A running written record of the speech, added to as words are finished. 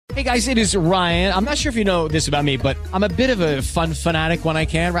Hey guys, it is Ryan. I'm not sure if you know this about me, but I'm a bit of a fun fanatic when I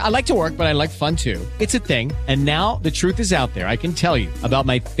can. I like to work, but I like fun too. It's a thing. And now the truth is out there. I can tell you about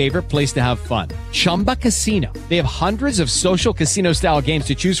my favorite place to have fun. Chumba Casino. They have hundreds of social casino style games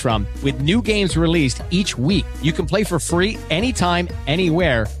to choose from with new games released each week. You can play for free anytime,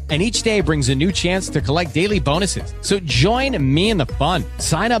 anywhere. And each day brings a new chance to collect daily bonuses. So join me in the fun.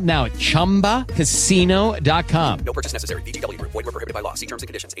 Sign up now at ChumbaCasino.com. No purchase necessary. VGW Group. Void where prohibited by law. See terms and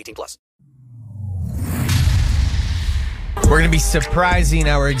conditions. 18+. We're going to be surprising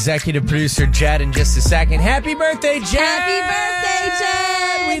our executive producer, Jed, in just a second. Happy birthday, Jed! Happy birthday, Jed!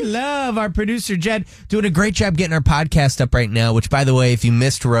 We love our producer, Jed, doing a great job getting our podcast up right now, which, by the way, if you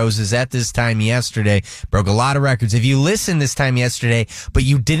missed Roses at this time yesterday, broke a lot of records. If you listened this time yesterday, but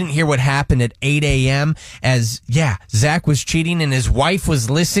you didn't hear what happened at 8 a.m. as, Zach was cheating and his wife was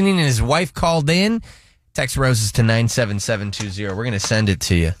listening and his wife called in, text Roses to 97720. We're going to send it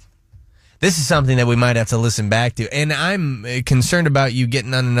to you. This is something that we might have to listen back to. And I'm concerned about you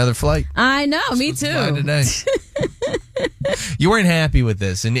getting on another flight. I know, me too. You weren't happy with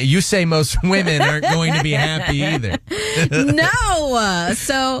this. And you say most women aren't going to be happy either. No.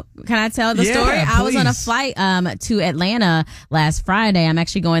 So can I tell the story? Please. I was on a flight to Atlanta last Friday. I'm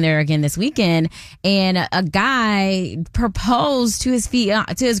actually going there again this weekend. And a guy proposed to his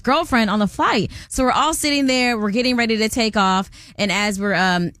girlfriend on the flight. So we're all sitting there. We're getting ready to take off. And as we're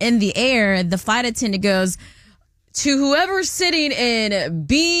in the air, the flight attendant goes, "To whoever's sitting in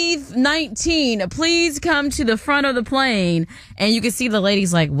B19, please come to the front of the plane." And you can see the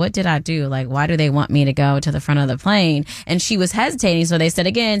lady's like, "What did I do? Like, why do they want me to go to the front of the plane?" And she was hesitating. So they said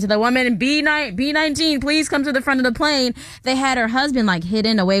again, "To the woman in B19, please come to the front of the plane." They had her husband like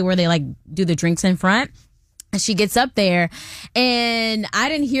hidden away where they like do the drinks in front. And she gets up there and I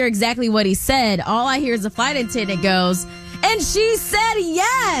didn't hear exactly what he said. All I hear is the flight attendant goes, "And she said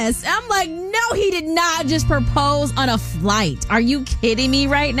yes." I'm like, no, he did not just propose on a flight. Are you kidding me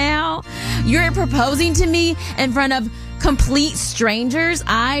right now? You're proposing to me in front of complete strangers?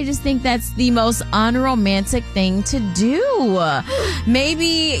 I just think that's the most unromantic thing to do.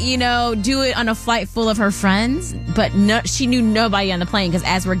 Maybe, do it on a flight full of her friends, but no, she knew nobody on the plane because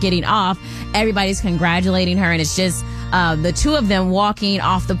as we're getting off, everybody's congratulating her and it's just the two of them walking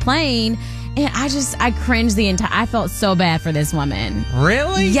off the plane. And I cringed I felt so bad for this woman.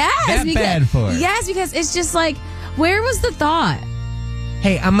 Really? Yes. Bad for her? Yes, because it's just like, where was the thought?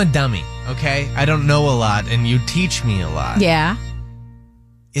 Hey, I'm a dummy, okay? I don't know a lot, and you teach me a lot. Yeah.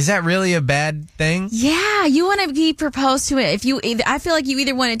 Is that really a bad thing? Yeah, you want to be proposed to it. I feel like you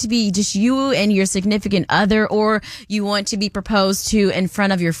either want it to be just you and your significant other, or you want to be proposed to in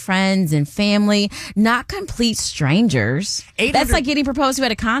front of your friends and family, not complete strangers. That's like getting proposed to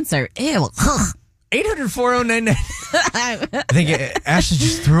at a concert. Ew. 800-409-9. I think Ashley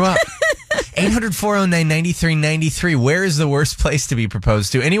just threw up. 800-409-9393. Where is the worst place to be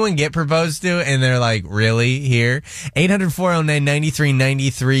proposed to? Anyone get proposed to and they're like, really? Here?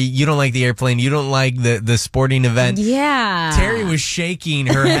 800-409-9393. You don't like the airplane. You don't like the sporting event. Yeah. Terry was shaking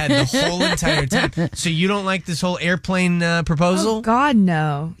her head the whole entire time. So you don't like this whole airplane proposal? Oh, God,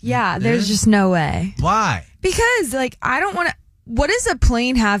 no. Yeah, there's just no way. Why? Because, I don't want to. What does a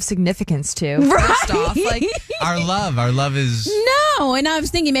plane have significance to? Right. First off, Our love is... No, and I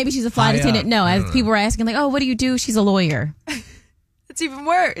was thinking maybe she's a flight attendant. No, as people were asking, like, oh, what do you do? She's a lawyer. It's even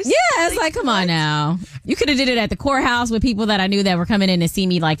worse. Yeah, it's like, come on now. You could have did it at the courthouse with people that I knew that were coming in to see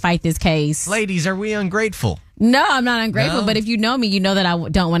me, fight this case. Ladies, are we ungrateful? No, I'm not ungrateful, No? but if you know me, you know that I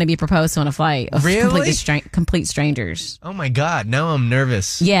don't want to be proposed to on a flight of Really? complete strangers. Oh, my God. Now I'm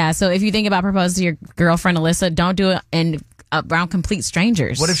nervous. Yeah, so if you think about proposing to your girlfriend, Alyssa, don't do it around complete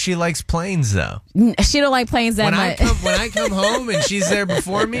strangers. What if she likes planes, though? She don't like planes that much. When I come home and she's there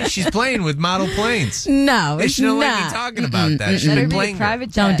before me, she's playing with model planes. No, They it's shouldn't not. let me talking about that. She's Better been be playing a private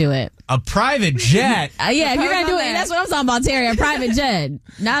jet. Don't do it. a private jet. Yeah, if you're going to do it, that's what I'm talking about, Terry, a private jet.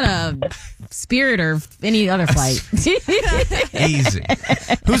 Not a Spirit or any other flight. Easy.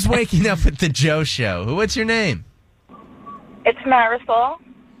 Who's waking up with the Joe Show? What's your name? It's Marisol.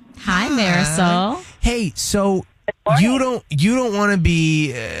 Hi, Marisol. Hey, so you don't want to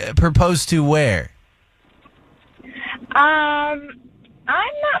be proposed to where? I'm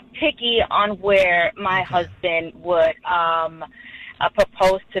not picky on where my husband would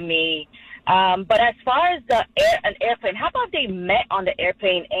propose to me. But as far as an airplane, how about they met on the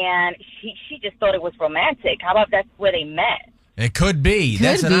airplane and she just thought it was romantic? How about that's where they met? It could be.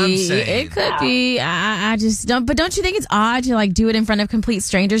 That's what I'm saying. It could be. I just don't. But don't you think it's odd to do it in front of complete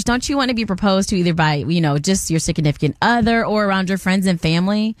strangers? Don't you want to be proposed to either by just your significant other or around your friends and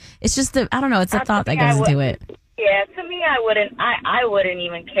family? It's just I don't know. It's a thought that goes into it. Yeah, to me, I wouldn't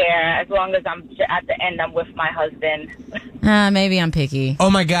even care as long as at the end I'm with my husband. Maybe I'm picky.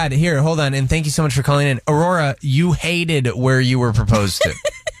 Oh my God! Here, hold on, and thank you so much for calling in, Aurora. You hated where you were proposed to.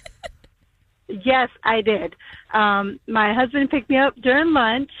 Yes, I did. My husband picked me up during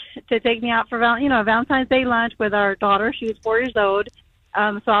lunch to take me out for Valentine's Day lunch with our daughter. She was 4 years old.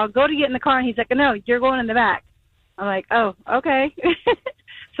 So I'll go to get in the car, and he's like, "No, you're going in the back." I'm like, "Oh, okay."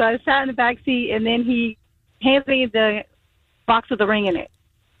 So I sat in the back seat, and then he hands me the box with the ring in it.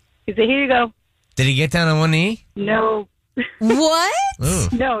 He said, "Here you go." Did he get down on one knee? No. What? Ooh.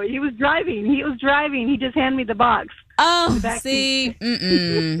 No, he was driving. He just handed me the box. Oh, see,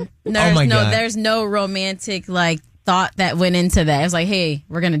 Oh my God. There's no romantic thought that went into that. It's like, hey,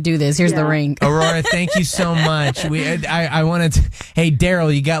 we're gonna do this. Here's the ring. Aurora, thank you so much. I wanted to. Hey,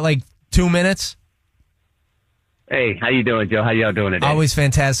 Daryl, you got 2 minutes? Hey, how you doing, Joe? How y'all doing today? Always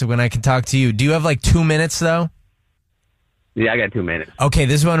fantastic when I can talk to you. Do you have 2 minutes though? Yeah, I got 2 minutes. Okay,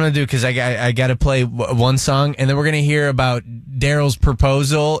 this is what I'm going to do because I got to play one song, and then we're going to hear about Daryl's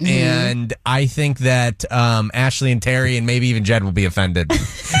proposal, and I think that Ashley and Terry and maybe even Jed will be offended.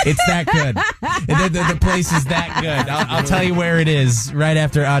 It's that good. The place is that good. I'll tell you where it is right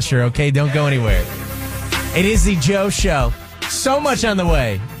after Usher, okay? Don't go anywhere. It is the Joe Show. So much on the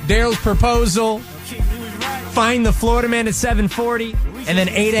way. Daryl's proposal. Find the Florida Man at 7:40. And then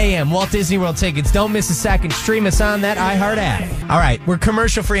 8 a.m., Walt Disney World tickets. Don't miss a second. Stream us on that iHeart app. All right, we're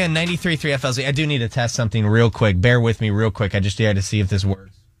commercial free on 93.3 FLZ. I do need to test something real quick. Bear with me real quick. I just had to see if this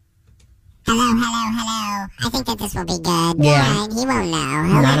works. Hello. I think that this will be good. Yeah. He won't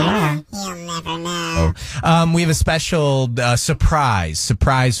know. He'll never know. We have a special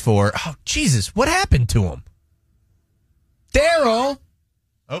surprise for... Oh, Jesus, what happened to him? Daryl!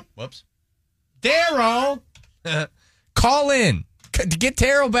 Oh, whoops. Daryl! Call in. Get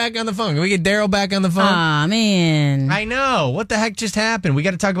Daryl back on the phone. Can we get Daryl back on the phone? Aw, man. I know. What the heck just happened? We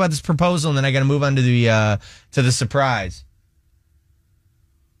got to talk about this proposal, and then I got to move on to the surprise.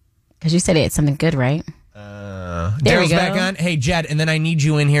 Because you said it had something good, right? Daryl's back on. Hey, Jed, and then I need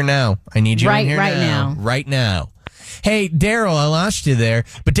you in here now. In here now. Right now. Hey, Daryl, I lost you there.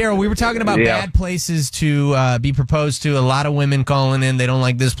 But, Daryl, we were talking about bad places to be proposed to. A lot of women calling in. They don't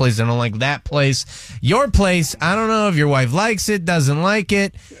like this place. They don't like that place. Your place, I don't know if your wife likes it, doesn't like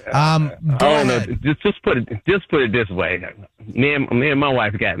it. I don't know. Just put it this way. Me and my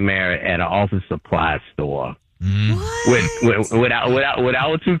wife got married at an office supply store. With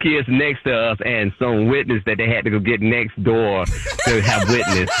our 2 kids next to us and some witness that they had to go get next door to have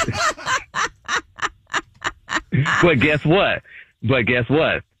witness. But guess what?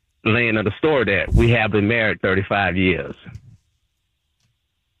 Laying on the store that we have been married 35 years.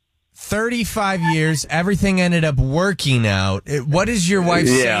 35 years, everything ended up working out. What does your wife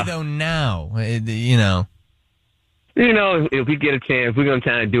say, though, now? If we get a chance, we're going to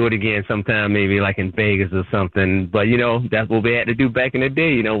try to do it again sometime, maybe like in Vegas or something. But, that's what we had to do back in the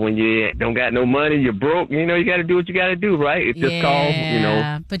day. When you don't got no money, you're broke, you got to do what you got to do, right? It's just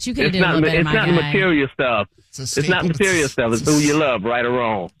called, But you could have done a little better, It's not material stuff. It's not material stuff. It's who you love, right or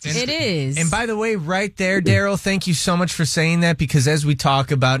wrong. It is. And by the way, right there, Daryl, thank you so much for saying that, because as we talk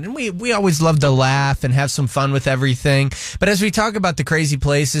about, and we always love to laugh and have some fun with everything, but as we talk about the crazy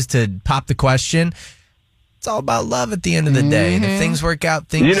places to pop the question, it's all about love at the end of the day. And if things work out,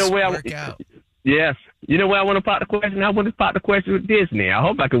 things work out. Yes. You know where I want to pop the question? I want to pop the question with Disney. I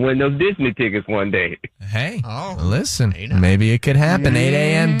hope I can win those Disney tickets one day. Hey, listen, maybe it could happen. 8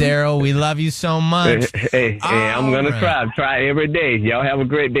 a.m., Daryl. We love you so much. Hey, I'm going to try every day. Y'all have a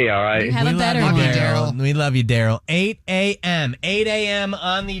great day, all right? Have a better one, Daryl. We love you, Daryl. 8 a.m.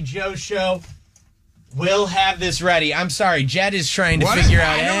 on the Joe Show. We'll have this ready. I'm sorry, Jed is trying to figure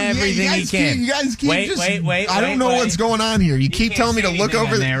out everything he can. You guys keep wait. I don't know what's going on here. You keep telling me to look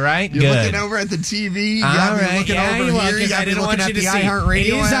over there, right? You're looking over at the TV. You got me looking over here. You got me looking at the iHeart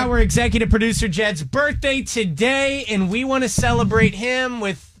Radio. It is our executive producer Jed's birthday today, and we want to celebrate him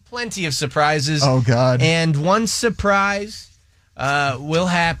with plenty of surprises. Oh God! And one surprise will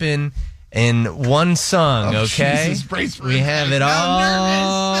happen in one song. Okay, Jesus, we have it all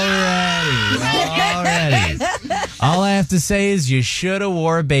ready. All I have to say is you should have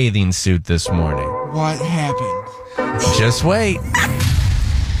wore a bathing suit this morning. What happened? Just wait.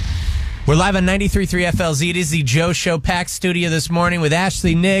 We're live on 93.3 FLZ. It is the Joe Show packed studio this morning with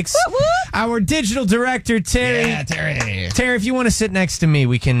Ashley Nix, Our digital director, Terry. Yeah, Terry. Terry, if you want to sit next to me,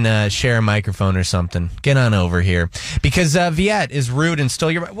 we can share a microphone or something. Get on over here. Because Viet is rude and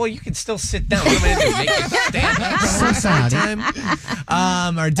stole your... Well, you can still sit down. What am I going to do? Make you stand up? So time.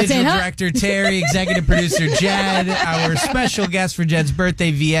 Our digital director, Terry. Executive producer, Jed. Our special guest for Jed's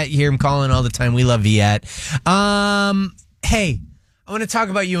birthday, Viet. You hear him calling all the time. We love Viet. Hey, I want to talk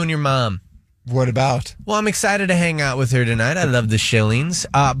about you and your mom. What about? Well, I'm excited to hang out with her tonight. I love the shillings.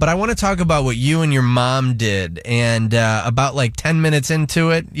 But I want to talk about what you and your mom did. And about like 10 minutes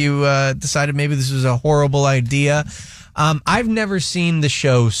into it, you decided maybe this was a horrible idea. I've never seen the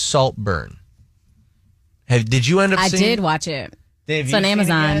show Saltburn. Did you end up seeing it? I did watch it. Dave, it's on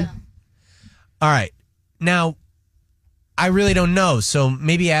Amazon. All right. Now, I really don't know, so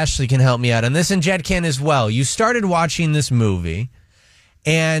maybe Ashley can help me out on this, and Jed can as well. You started watching this movie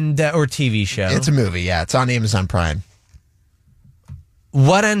and or TV show. It's a movie, yeah. It's on Amazon Prime.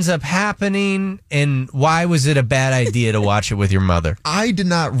 What ends up happening, and why was it a bad idea to watch it with your mother? I did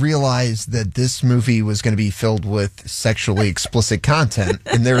not realize that this movie was going to be filled with sexually explicit content.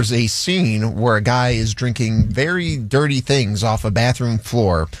 And there's a scene where a guy is drinking very dirty things off a bathroom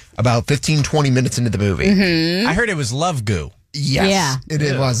floor about 15, 20 minutes into the movie. Mm-hmm. I heard it was love goo. Yes,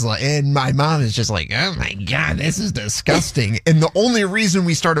 it was like, and my mom is just like, oh my God, this is disgusting. And the only reason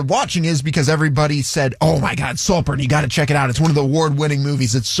we started watching is because everybody said, oh my God, Saltburn, you got to check it out. It's one of the award-winning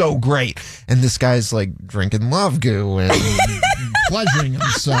movies. It's so great. And this guy's like drinking love goo and pleasuring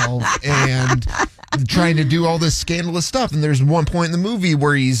himself and trying to do all this scandalous stuff. And there's one point in the movie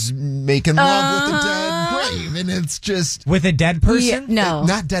where he's making love with a dead grave, and it's just with a dead person. Yeah, no,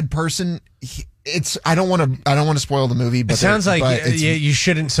 not dead person. It's I don't want to spoil the movie, but it sounds like you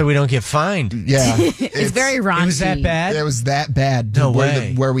shouldn't, so we don't get fined. Yeah, it's very raunchy. It was that bad. It was that bad. No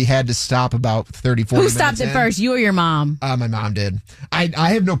way. Where we had to stop about 30, 40 minutes. Who stopped it first? You or your mom? My mom did.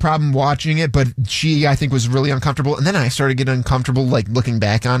 I have no problem watching it, but she, I think, was really uncomfortable, and then I started getting uncomfortable, like looking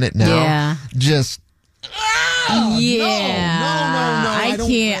back on it now. Yeah, just. Yeah, no. I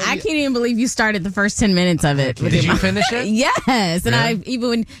can't even believe you started the first 10 minutes of it. Did you finish it? Yes, and I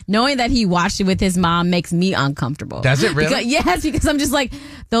even knowing that he watched it with his mom makes me uncomfortable. Does it really? Because I'm just like,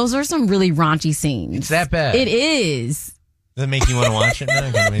 those are some really raunchy scenes. It's that bad. It is. Does it make you want to watch it now?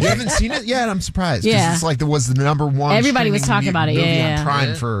 You haven't seen it yet? I'm surprised. Yeah. It's like was the number one. Everybody was talking about it. Yeah. On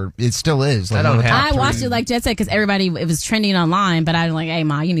Prime for it still is. Like, I watched it like Jet said because it was trending online. But I was like, hey,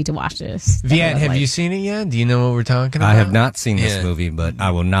 Ma, you need to watch this. Viet, have you seen it yet? Do you know what we're talking about? I have not seen this movie, but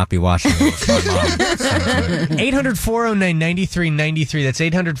I will not be watching it with my mom. 800-409-9393. That's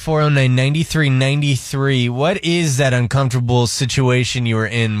 800-409-9393. What is that uncomfortable situation you were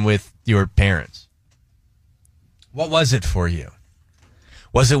in with your parents? What was it for you?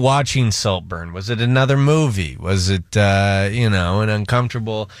 Was it watching Saltburn? Was it another movie? Was it, an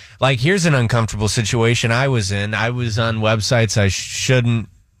uncomfortable... Like, here's an uncomfortable situation I was in. I was on websites I shouldn't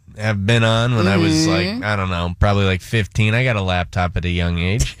have been on when I was like, I don't know, probably like 15. I got a laptop at a young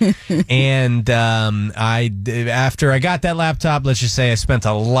age. And after I got that laptop, let's just say I spent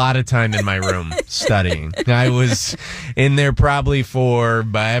a lot of time in my room studying. I was in there probably for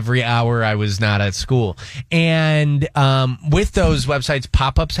every hour I was not at school. And with those websites,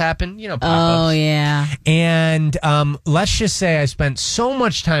 pop-ups happen, pop-ups. Oh, yeah. And let's just say I spent so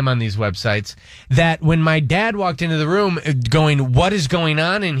much time on these websites that when my dad walked into the room going, what is going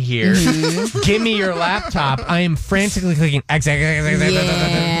on in here? Give me your laptop. I am frantically clicking.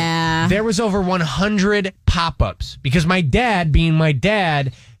 Yeah. There was over 100 pop-ups because my dad, being my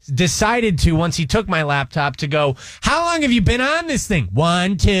dad, decided to, once he took my laptop, to go, how long have you been on this thing?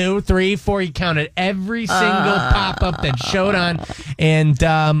 1, 2, 3, 4. He counted every single pop-up that showed on, and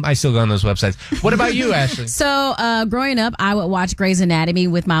I still go on those websites. What about you, Ashley? So growing up, I would watch Grey's Anatomy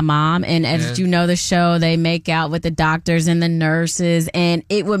with my mom, and as you know the show, they make out with the doctors and the nurses, and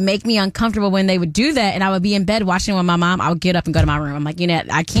it would make me uncomfortable when they would do that, and I would be in bed watching with my mom. I would get up and go to my room. I'm like,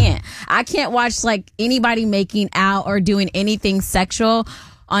 I can't watch like anybody making out or doing anything sexual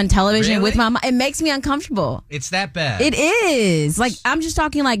on television with my mom. It makes me uncomfortable. It's that bad. It is. Like, I'm just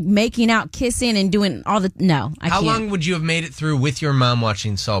talking like making out, kissing, and doing all the... No, I can't. How long would you have made it through with your mom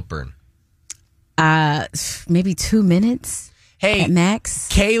watching Saltburn? Maybe 2 minutes. Hey, at max.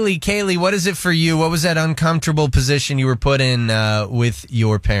 Kaylee, what is it for you? What was that uncomfortable position you were put in with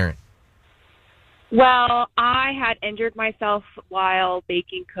your parent? Well, I had injured myself while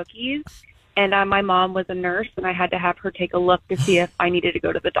baking cookies. And my mom was a nurse, and I had to have her take a look to see if I needed to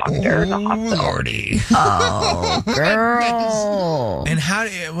go to the doctor or the hospital. Lordy. Oh, girl. And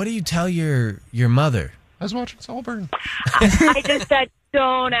what do you tell your mother? I was watching Saltburn. I just said,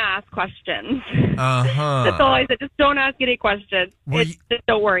 don't ask questions. Uh-huh. That's all I said. Just don't ask any questions. Just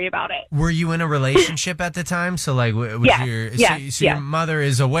don't worry about it. Were you in a relationship at the time? So, like, was Yes. your mother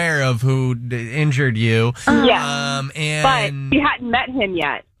is aware of who injured you. Yeah. And But we hadn't met him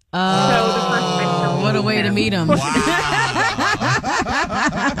yet. What a way to meet him.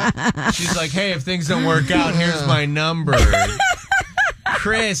 She's like, hey, if things don't work out, here's my number.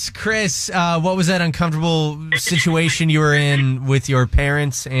 Chris, what was that uncomfortable situation you were in with your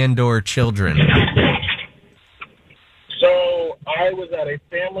parents and or children? So I was at a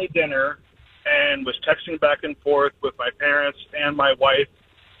family dinner and was texting back and forth with my parents and my wife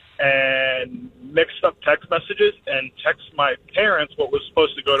and mixed up text messages and text my parents what was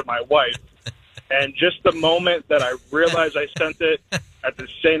supposed to go to my wife. And just the moment that I realized I sent it, at the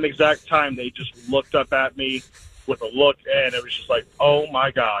same exact time, they just looked up at me with a look, and it was just like, oh, my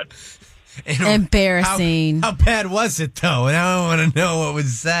God. Embarrassing. How bad was it, though? And I want to know what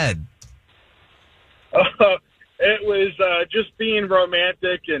was said. It was just being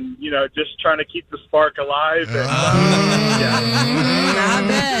romantic and, just trying to keep the spark alive. And, I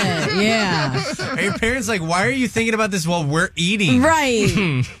bet. Yeah. Are your parents like, why are you thinking about this while we're eating?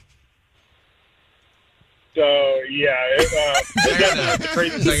 Right. So, yeah. It's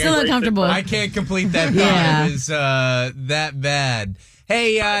crazy. He's still uncomfortable. I can't complete that thought. It was that bad.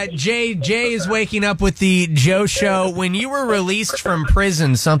 Hey, Jay is waking up with the Joe Show. When you were released from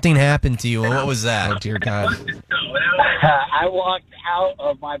prison, something happened to you. What was that? Oh, dear God. I walked out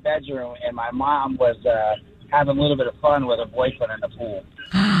of my bedroom, and my mom was having a little bit of fun with her boyfriend in the pool.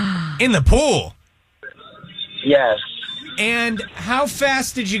 In the pool? Yes. And how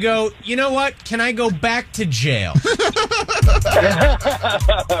fast did you go, you know what, can I go back to jail?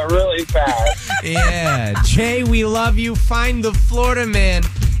 Really fast. Yeah. Jay, we love you. Find the Florida Man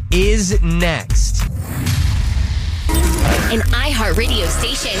is next. An iHeart radio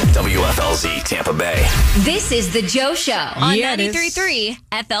station. WFLZ Tampa Bay. This is The Joe Show on Yeah, it is. 93.3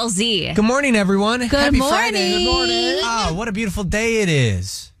 FLZ. Good morning, everyone. Happy morning. Friday. Good morning. Oh, what a beautiful day it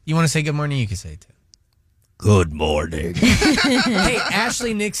is. You want to say good morning? You can say it too. Good morning. Hey,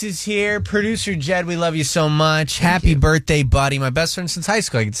 Ashley Nix is here. Producer Jed, we love you so much. Happy birthday, buddy. My best friend since high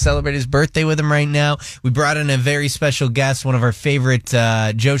school. I get to celebrate his birthday with him right now. We brought in a very special guest, one of our favorite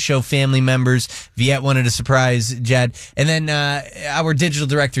Joe Show family members. Viet wanted to surprise Jed. And then our digital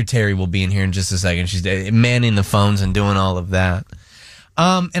director, Terry, will be in here in just a second. She's manning the phones and doing all of that.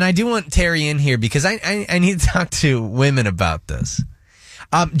 And I do want Terry in here because I need to talk to women about this.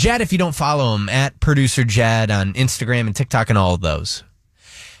 Jed, if you don't follow him, at Producer Jed on Instagram and TikTok and all of those.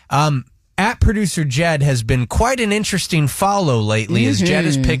 At Producer Jed has been quite an interesting follow lately as Jed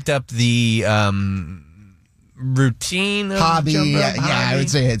has picked up the routine of hobby. Jump rope, I would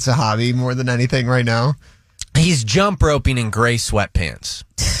say it's a hobby more than anything right now. He's jump roping in gray sweatpants.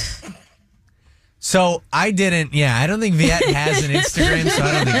 So I don't think Viet has an Instagram, so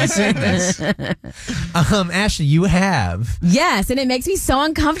I don't think he's seen this. Ashley, you have. Yes, and it makes me so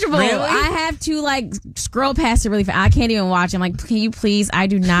uncomfortable. Really? I have to scroll past it really fast. I can't even watch. I'm like, can you please? I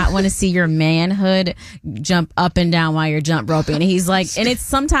do not want to see your manhood jump up and down while you're jump roping. And he's like, and it's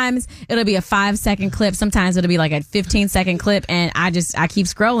sometimes it'll be a 5-second clip. Sometimes it'll be like a 15-second clip. And I keep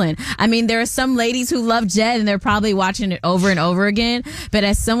scrolling. I mean, there are some ladies who love Jed and they're probably watching it over and over again. But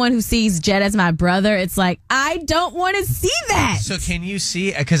as someone who sees Jed as my brother, it's like, I don't want to see that. So can you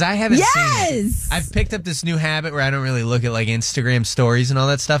see? Because I haven't seen it. I've picked up this new habit where I don't really look at Instagram stories and all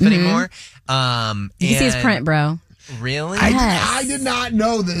that stuff anymore. You can see his print, bro. Really? I did not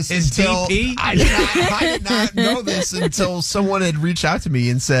know this until DP? I did not know this until someone had reached out to me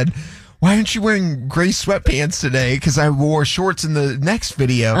and said, why aren't you wearing gray sweatpants today? Because I wore shorts in the next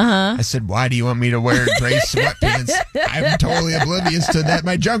video. I said, why do you want me to wear gray sweatpants? I'm totally oblivious to that.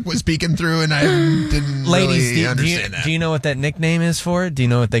 My junk was peeking through and I didn't really understand that. Do you know what that nickname is for it? Do you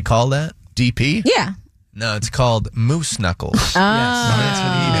know what they call that? DP? Yeah. No, it's called Moose Knuckles. Oh.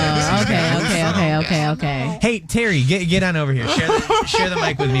 Yes, that's what he does. Okay. Hey, Terry, get on over here. Share the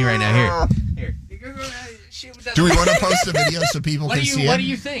mic with me right now. Here. Do we want to post a video so people can see it? What do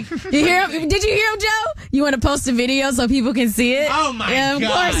you think? Did you hear him, Joe? You want to post a video so people can see it? Oh, my God. Of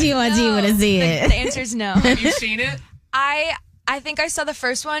course you want to see it. The answer is no. Have you seen it? I think I saw the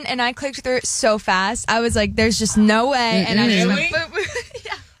first one and I clicked through it so fast. I was like, there's just no way. And I just went,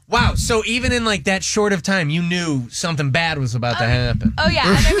 yeah. Wow, so even in that short of time, you knew something bad was about to happen. Oh, yeah.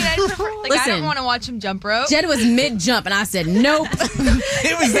 And I mean, I Listen, don't want to watch him jump rope. Jed was mid-jump, and I said, nope.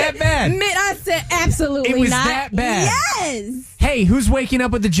 It was that bad? I said, absolutely not. It was that bad? Yes. Hey, who's waking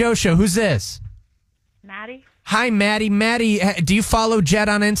up with the Joe Show? Who's this? Maddie. Hi, Maddie. Maddie, do you follow Jed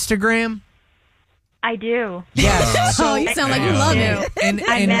on Instagram? I do. Yes. So you sound like you love it.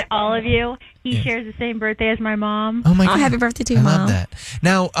 I met all of you. He shares the same birthday as my mom. Oh my God! Happy birthday to you, I Mom. love that.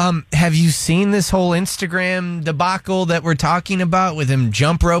 Now, have you seen this whole Instagram debacle that we're talking about with him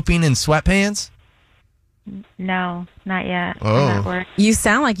jump roping in sweatpants? No, not yet. Oh. I'm at work. You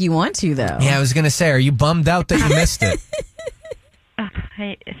sound like you want to, though. Yeah, I was gonna say, are you bummed out that you missed it?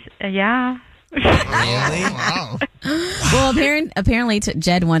 Yeah. Really? Wow. Well, apparently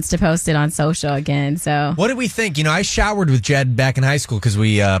Jed wants to post it on social again. So What did we think? You know, I showered with Jed back in high school because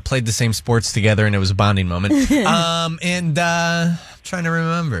we played the same sports together, and it was a bonding moment. I'm trying to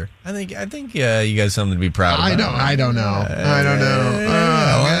remember. I think you guys have something to be proud of. I don't know.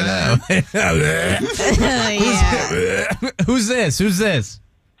 Who's this?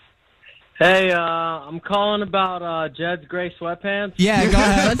 Hey, I'm calling about Jed's gray sweatpants. Yeah, go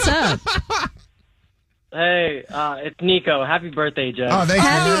ahead. What's up? Hey, it's Nico. Happy birthday, Jed. Oh, thank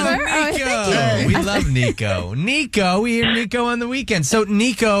Nico. We love Nico. We hear Nico on the weekend. So,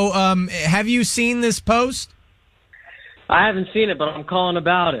 Nico, have you seen this post? I haven't seen it, but I'm calling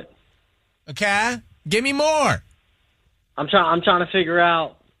about it. Okay, give me more. I'm trying to figure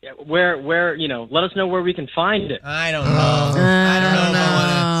out where let us know where we can find it. I don't know.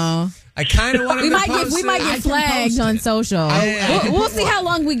 I kind of want to. We might get flagged on social. We'll see how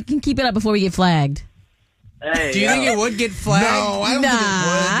long we can keep it up before we get flagged. Hey, do you think it would get flagged? No, I don't think it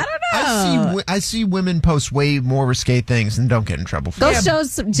would. I don't know. I see women post way more risque things and don't get in trouble for Go it. show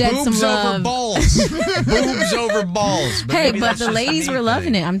Jed some Boobs love. over balls. Boobs over balls. Hey, but the ladies were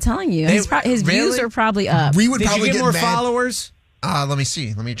loving it. I'm telling you, his views are probably up. We would Did probably you get more mad. followers? Let me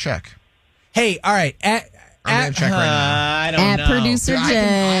see. Let me check. Hey, all right. I'm going to check right now. I don't know. Producer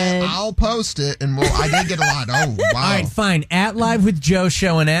Jed. I'll post it, and I did get a lot. Oh, wow. All right, fine. At Live with Joe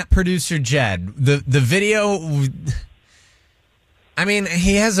Show and at Producer Jed. The video, I mean,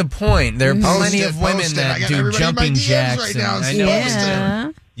 he has a point. There are plenty of women that do jumping jacks. Right now, I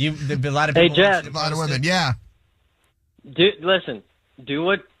know. Yeah. A lot of Hey, people. Jed. A lot of women, yeah. Listen, do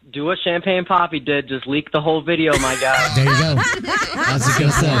what Champagne Poppy did. Just leak the whole video, my guy. There you go. That's a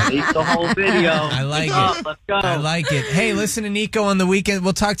good stuff. Leak the whole video. I like it. Let's go. I like it. Hey, listen to Nico on the weekend.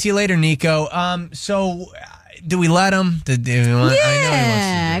 We'll talk to you later, Nico. So, do we let him? I know he wants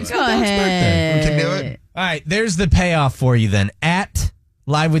to do it. Go ahead. We can do it. All right, there's the payoff for you then. At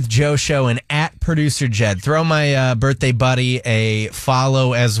Live with Joe Show and at Producer Jed. Throw my birthday buddy a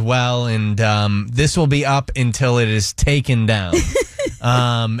follow as well, and this will be up until it is taken down.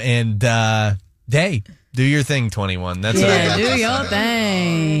 Hey, do your thing, 21. That's what I got do to your say.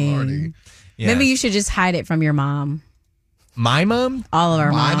 thing. Yeah. Maybe you should just hide it from your mom. My mom? All of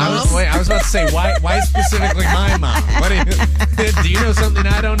our moms. I was about to say, why specifically my mom? What do you know something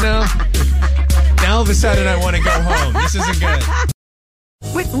I don't know? Now all of a sudden I want to go home. This isn't good.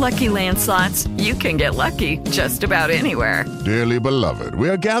 With Lucky Land Slots, you can get lucky just about anywhere. Dearly beloved, we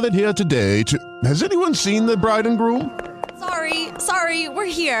are gathered here today to... Has anyone seen the bride and groom? Sorry, we're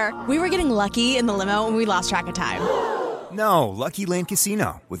here. We were getting lucky in the limo and we lost track of time. No, Lucky Land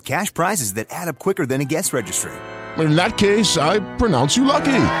Casino, with cash prizes that add up quicker than a guest registry. In that case, I pronounce you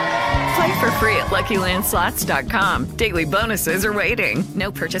lucky. Play for free at LuckyLandSlots.com. Daily bonuses are waiting.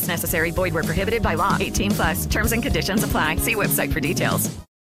 No purchase necessary. Void where prohibited by law. 18+. Terms and conditions apply. See website for details.